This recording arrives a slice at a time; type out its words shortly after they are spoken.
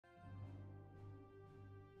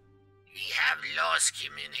have lost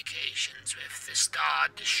communications with the Star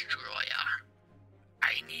Destroyer.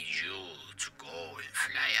 I need you to go and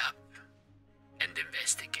fly up and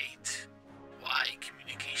investigate why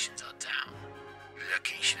communications are down. The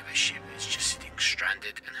location of a ship is just sitting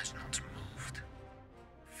stranded and has not moved.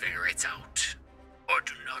 Figure it out, or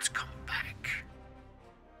do not come back.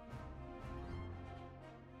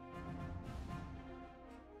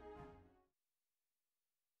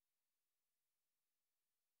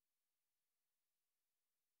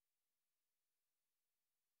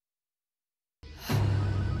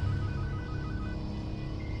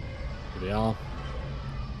 Here we are.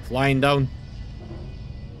 Flying down.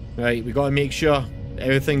 Right, we gotta make sure that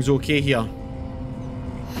everything's okay here.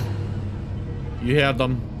 You heard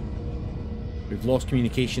them. We've lost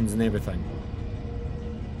communications and everything.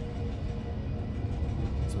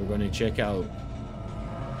 So we're gonna check it out.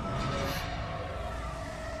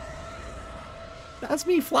 That's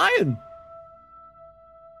me flying!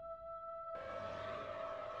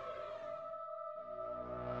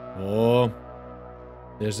 Oh.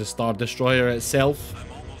 There's the Star Destroyer itself.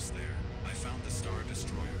 I'm almost there. I found the Star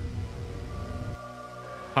Destroyer.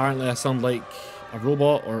 Apparently I sound like a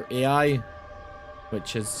robot or AI,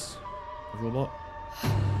 which is a robot.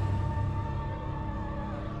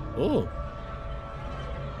 Oh.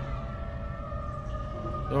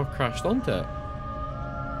 They all crashed onto it.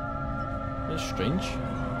 That's strange.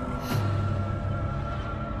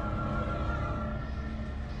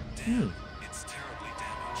 Damn, it's terribly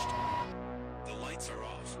damaged. The lights are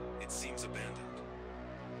off. It seems abandoned.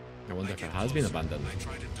 I wonder if it has been abandoned. I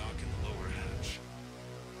tried to dock in the lower hatch.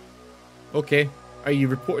 Okay. Are you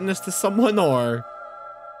reporting this to someone or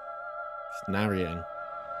just narrating?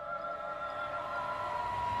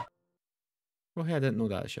 Oh, hey, I didn't know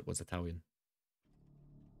that ship was Italian.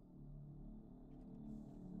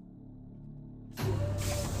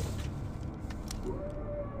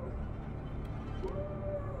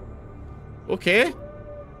 Okay.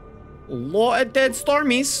 A lot of dead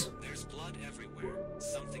Stormies. There's blood everywhere.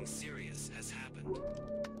 Something serious has happened.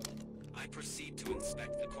 I proceed to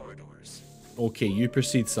inspect the corridors. Okay, you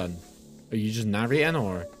proceed, son. Are you just narrating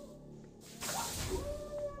or?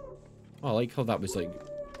 Oh, I like how that was like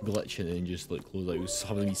glitching and just like close. Like it was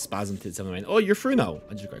having me spasm to itself. Oh, you're through now.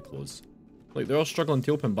 I just got close. Like they're all struggling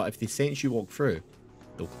to open, but if they sense you walk through,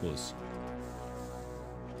 they'll close.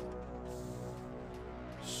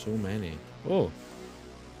 So many. Oh.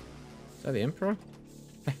 Is that the Emperor?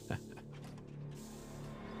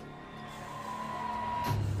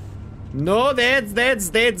 No,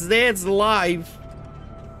 that's alive.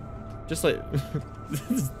 Just like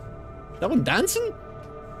that one dancing?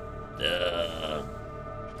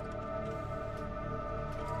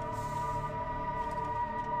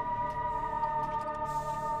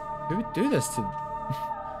 Who would do this to?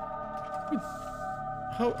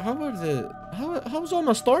 How are the how's all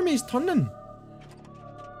my Stormies turning?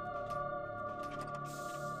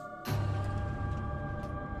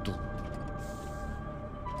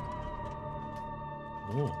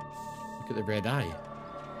 Oh, look at the red eye.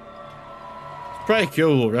 It's pretty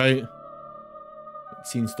cool, right? Like,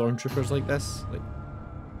 seeing stormtroopers like this, like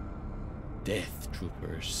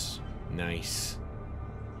Deathtroopers. Nice.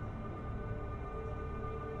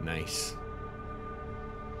 Nice.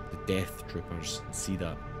 The Deathtroopers. See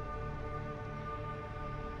that?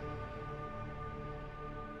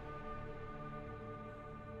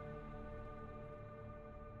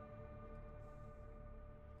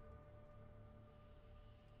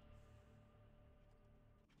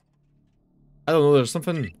 I don't know, there's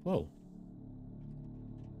something... Whoa.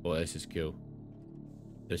 Oh, this is cool.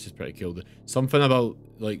 This is pretty cool. Something about,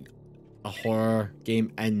 like, a horror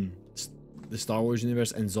game in the Star Wars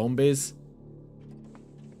universe and zombies.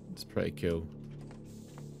 It's pretty cool.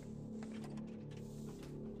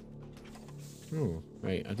 Oh,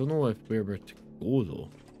 right. I don't know if where we're to go, though.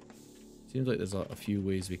 Seems like there's a few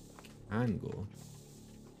ways we can go.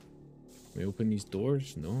 Can we open these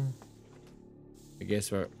doors? No. I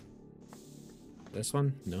guess we're... This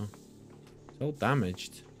one? No. It's all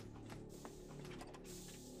damaged.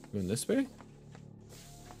 Going this way?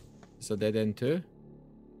 It's a dead end too?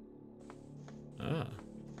 Ah.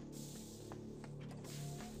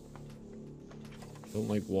 Don't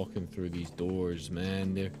like walking through these doors,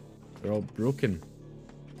 man. They're all broken.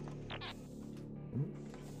 Oh.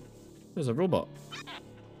 There's a robot.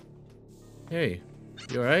 Hey,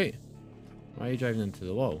 you alright? Why are you driving into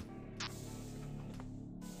the wall?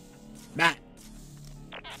 Bah!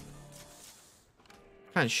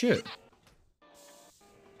 Can't shoot.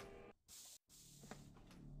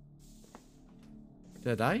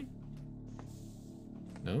 Did I die?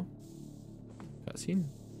 No? Cutscene?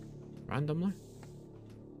 randomly.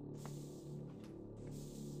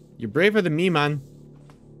 You're braver than me, man.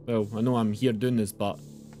 Well, I know I'm here doing this, but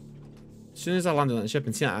as soon as I landed on the ship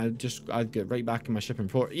and seen it, I'd get right back in my ship and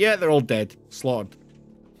port. Yeah, they're all dead. Slaughtered.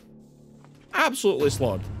 Absolutely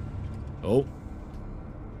slaughtered. Oh.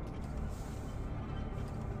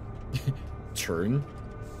 Turn.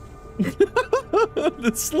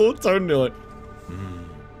 The slow turn, they're like,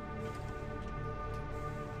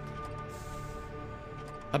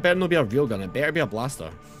 I better not be a real gun, it better be a blaster.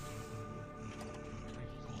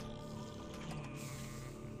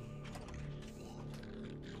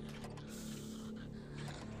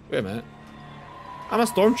 Wait a minute. I'm a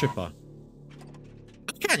stormtrooper.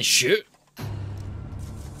 I can't shoot.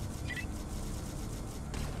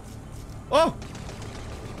 Oh!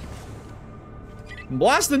 I'm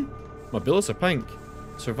blasting! My bullets are pink.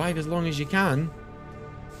 Survive as long as you can.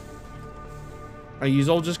 Are you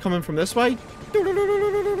all just coming from this way?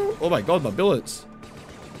 Oh my god, my bullets.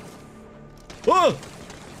 Oh!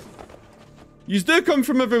 You do come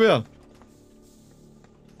from everywhere.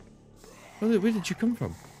 Where did you come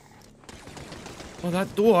from? Oh,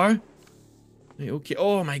 that door. Right, okay.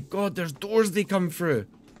 Oh my god, there's doors they come through.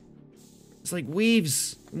 It's like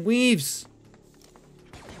waves. Waves.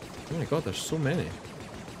 Oh my god, there's so many.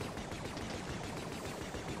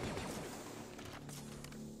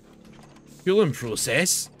 Cooling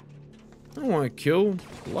process? I don't want to kill.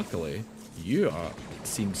 Luckily, you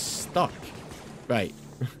seem stuck. Right.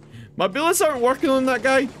 My bullets aren't working on that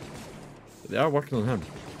guy. But they are working on him.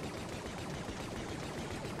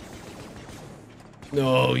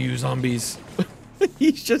 No, you zombies.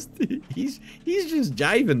 he's just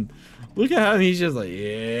jiving. Look at him, he's just like,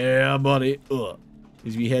 yeah, buddy. Ugh.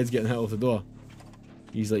 His wee head's getting hit off the door.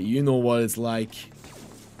 He's like, you know what it's like.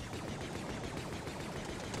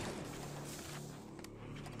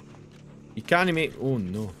 You can't make. Oh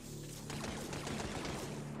no.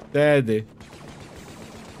 Daddy.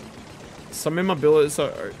 Some of my bullets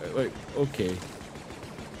are like, okay.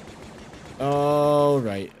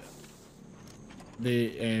 Alright.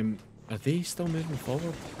 They, are they still moving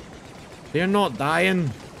forward? They're not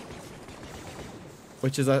dying.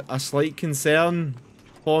 Which is a slight concern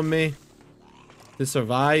for me to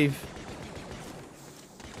survive.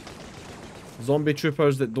 Zombie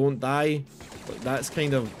troopers that don't die. But that's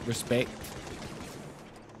kind of respect.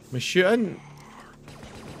 My shooting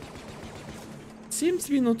seems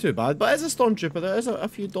to be not too bad, but as a stormtrooper, there is a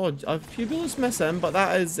few bullets missing, but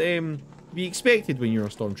that is to be expected when you're a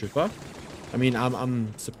stormtrooper. I mean,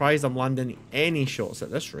 I'm surprised I'm landing any shots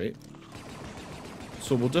at this rate.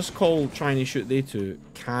 So we'll just call trying to shoot they two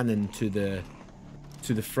canon to the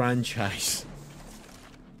franchise.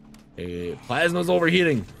 Plasma's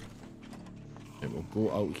overheating. Right, we'll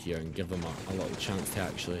go out here and give them a little chance to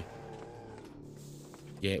actually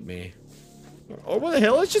get me. Oh, what the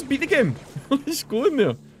hell? Let's just beat the game. Let's go in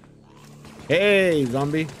there. Hey,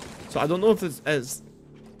 zombie. So I don't know if it's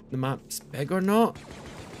the map's big or not.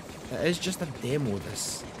 It is just a demo,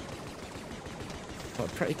 this. But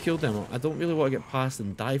a pretty cool demo. I don't really want to get past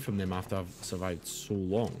and die from them after I've survived so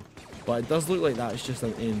long. But it does look like that's just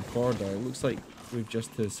an end corridor. It looks like we've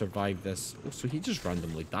just to survive this. Oh, so he just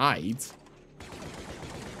randomly died.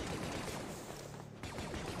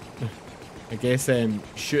 I guess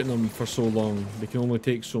shooting them for so long, they can only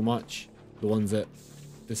take so much. The ones that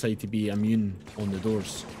decide to be immune on the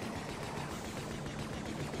doors.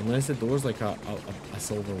 Unless the door's like a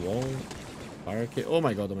silver wall barricade. Oh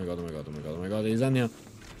my god, oh my god, oh my god, oh my god, oh my god, he's in here.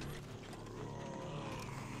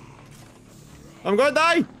 I'm gonna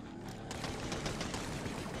die!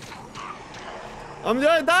 I'm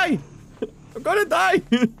gonna die! I'm gonna die!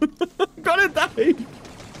 I'm gonna die!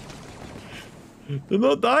 They're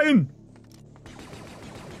not dying!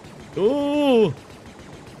 Oh!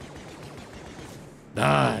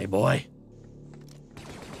 Die, boy.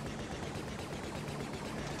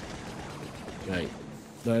 Right.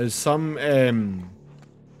 There's some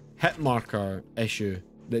hit marker issue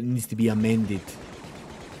that needs to be amended.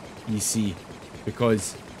 You see.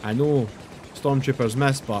 Because I know stormtroopers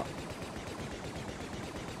miss, but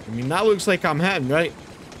I mean that looks like I'm hitting, right?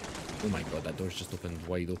 Oh my god, that door's just opened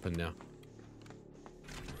wide open there.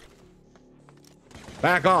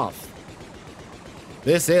 Back off.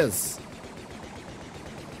 This is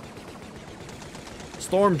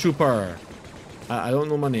Stormtrooper. I don't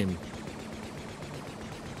know my name.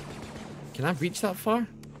 Can I reach that far?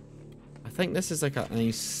 I think this is like a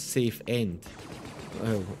nice safe end.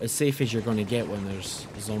 Oh, as safe as you're going to get when there's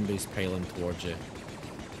zombies piling towards you.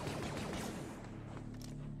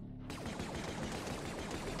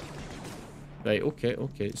 Right, okay,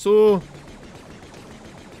 okay. So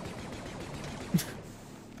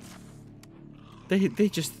They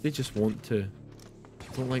just want to.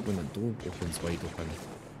 I don't like when the door opens wide open.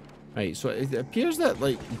 Right, so it appears that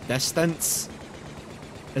like distance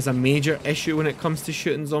is a major issue when it comes to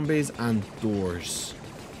shooting zombies and doors.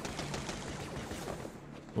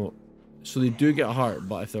 Oh, so they do get hurt,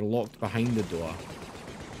 but if they're locked behind the door.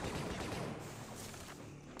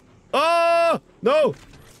 Oh no!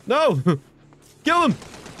 No! Kill them!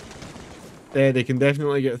 Yeah, they can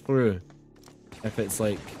definitely get through if it's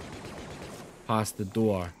like past the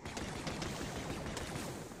door.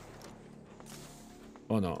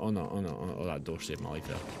 Oh no, oh no, oh no, oh no, oh, that door saved my life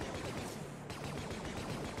there.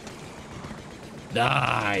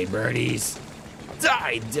 Die, birdies!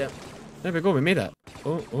 Die! There we go, we made it.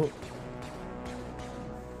 Oh, oh.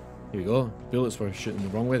 Here we go. Bullets were shooting the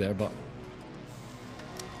wrong way there, but...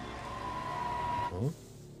 Oh.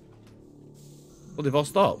 Oh, they've all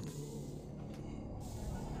stopped.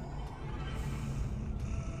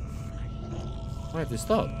 Why have they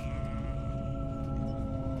stopped?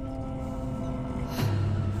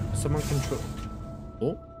 Someone control...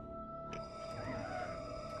 Oh.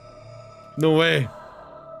 No way.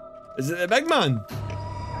 Is it the big man?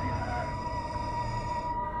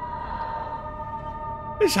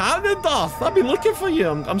 What's happening, Darth? I've been looking for you.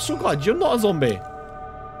 I'm so glad you're not a zombie.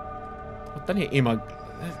 Oh, didn't you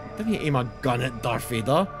aim a gun at Darth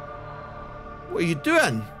Vader? What are you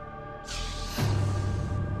doing?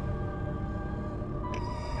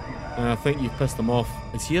 I think you've pissed him off.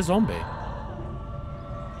 Is he a zombie?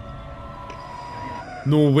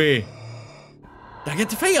 No way. Did I get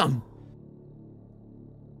to fight him?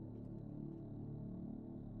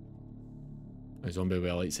 A zombie with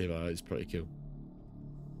a lightsaber, that is pretty cool.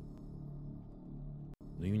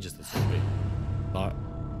 Not even just a zombie. But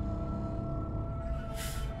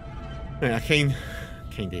right, that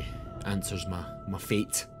kinda answers my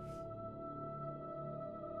fate.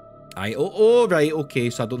 Oh right, okay,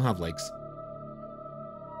 so I don't have legs.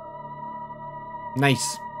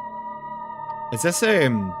 Nice. Is this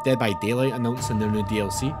Dead by Daylight announcing their new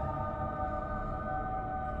DLC?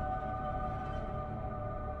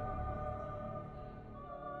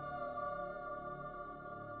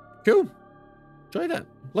 Cool. Enjoyed it.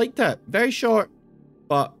 Liked it. Very short,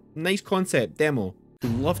 but nice concept demo.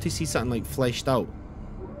 Would love to see something like fleshed out.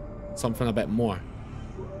 Something a bit more.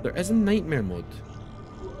 There is a nightmare mode,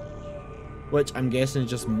 which I'm guessing is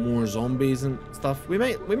just more zombies and stuff. We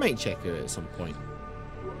might check it out at some point.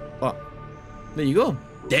 But there you go.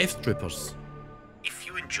 Deathtroopers. If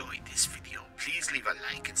you enjoyed this video, please leave a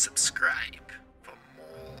like and subscribe for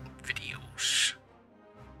more videos.